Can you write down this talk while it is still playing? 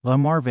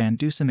LaMar Van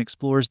Dusen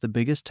explores the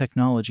biggest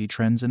technology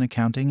trends in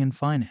accounting and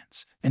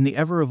finance. In the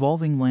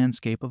ever-evolving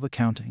landscape of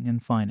accounting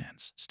and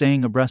finance,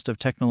 staying abreast of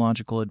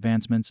technological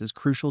advancements is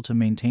crucial to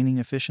maintaining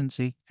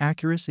efficiency,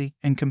 accuracy,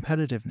 and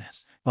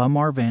competitiveness.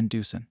 LaMar Van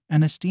Dusen,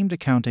 an esteemed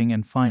accounting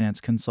and finance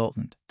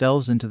consultant,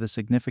 delves into the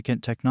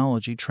significant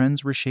technology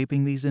trends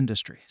reshaping these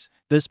industries.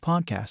 This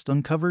podcast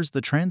uncovers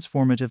the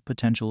transformative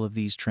potential of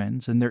these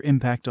trends and their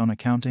impact on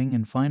accounting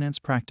and finance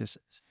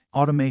practices.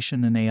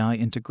 Automation and AI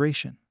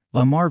integration.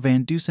 LaMar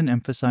Van Dusen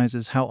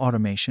emphasizes how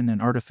automation and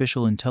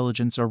artificial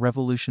intelligence are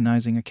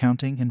revolutionizing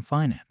accounting and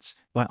finance.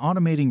 By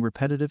automating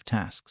repetitive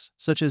tasks,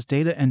 such as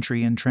data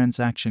entry and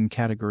transaction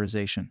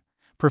categorization,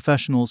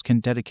 professionals can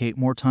dedicate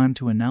more time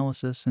to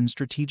analysis and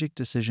strategic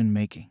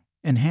decision-making,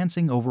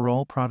 enhancing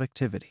overall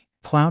productivity.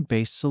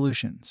 Cloud-based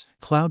solutions.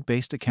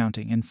 Cloud-based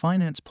accounting and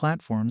finance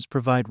platforms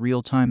provide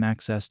real-time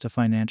access to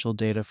financial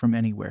data from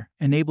anywhere,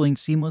 enabling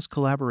seamless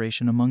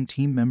collaboration among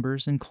team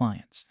members and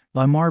clients.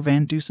 LaMar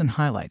Van Dusen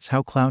highlights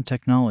how cloud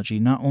technology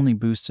not only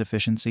boosts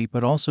efficiency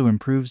but also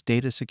improves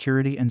data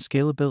security and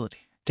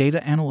scalability.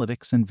 Data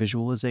analytics and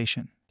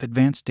visualization.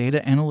 Advanced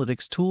data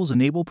analytics tools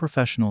enable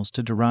professionals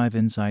to derive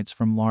insights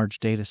from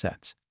large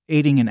datasets,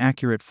 aiding in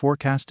accurate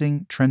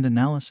forecasting, trend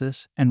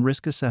analysis, and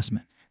risk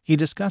assessment. He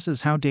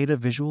discusses how data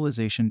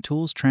visualization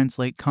tools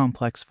translate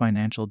complex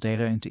financial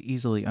data into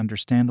easily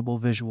understandable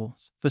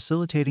visuals,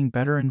 facilitating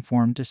better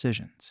informed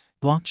decisions.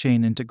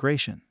 Blockchain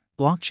integration.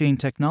 Blockchain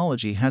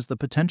technology has the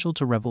potential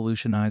to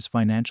revolutionize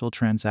financial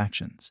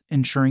transactions,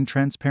 ensuring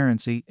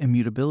transparency,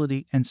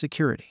 immutability, and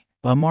security.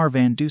 LaMar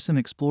Van Dusen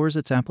explores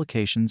its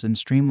applications in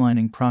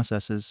streamlining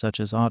processes such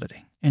as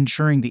auditing,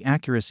 ensuring the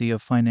accuracy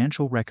of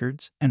financial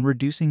records, and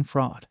reducing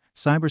fraud.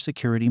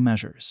 Cybersecurity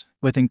measures.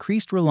 With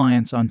increased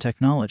reliance on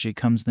technology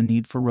comes the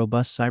need for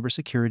robust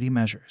cybersecurity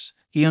measures.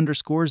 He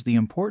underscores the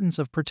importance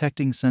of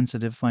protecting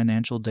sensitive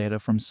financial data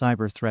from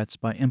cyber threats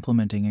by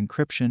implementing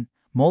encryption,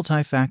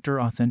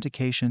 multi-factor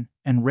authentication,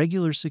 and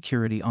regular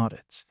security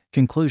audits.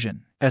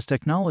 Conclusion. As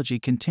technology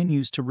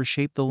continues to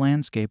reshape the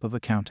landscape of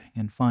accounting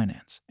and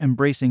finance,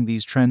 embracing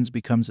these trends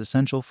becomes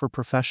essential for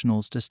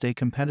professionals to stay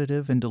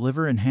competitive and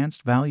deliver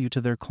enhanced value to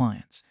their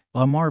clients.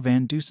 LaMar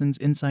Van Dusen's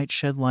insights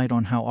shed light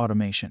on how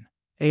automation,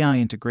 AI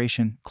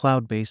integration,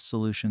 cloud-based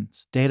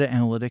solutions, data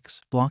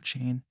analytics,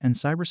 blockchain, and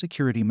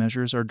cybersecurity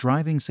measures are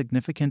driving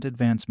significant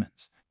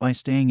advancements. By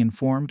staying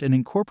informed and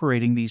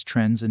incorporating these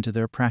trends into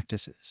their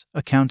practices,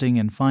 accounting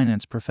and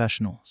finance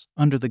professionals,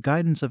 under the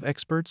guidance of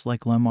experts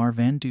like LaMar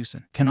Van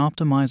Dusen, can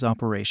optimize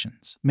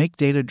operations, make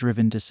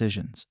data-driven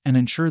decisions, and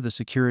ensure the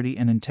security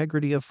and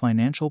integrity of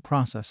financial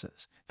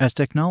processes. As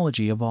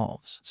technology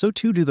evolves, so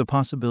too do the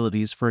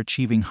possibilities for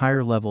achieving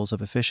higher levels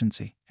of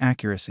efficiency,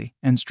 accuracy,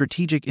 and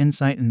strategic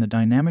insight in the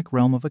dynamic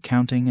realm of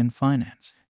accounting and finance.